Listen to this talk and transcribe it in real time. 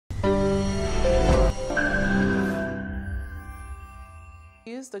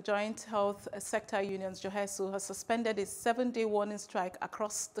news, the Joint Health Sector Unions, JOHESU, has suspended its 7-day warning strike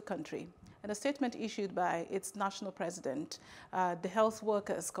across the country. In a statement issued by its national president, the health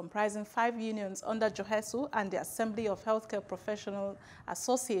workers comprising 5 unions under JOHESU and the Assembly of Healthcare Professional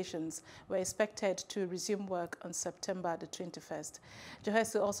Associations were expected to resume work on September the 21st.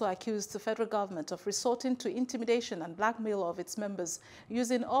 JOHESU also accused the federal government of resorting to intimidation and blackmail of its members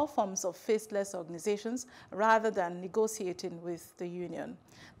using all forms of faceless organizations rather than negotiating with the union.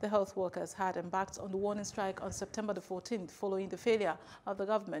 The health workers had embarked on the warning strike on September the 14th following the failure of the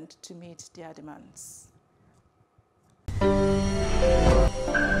government to meet their demands.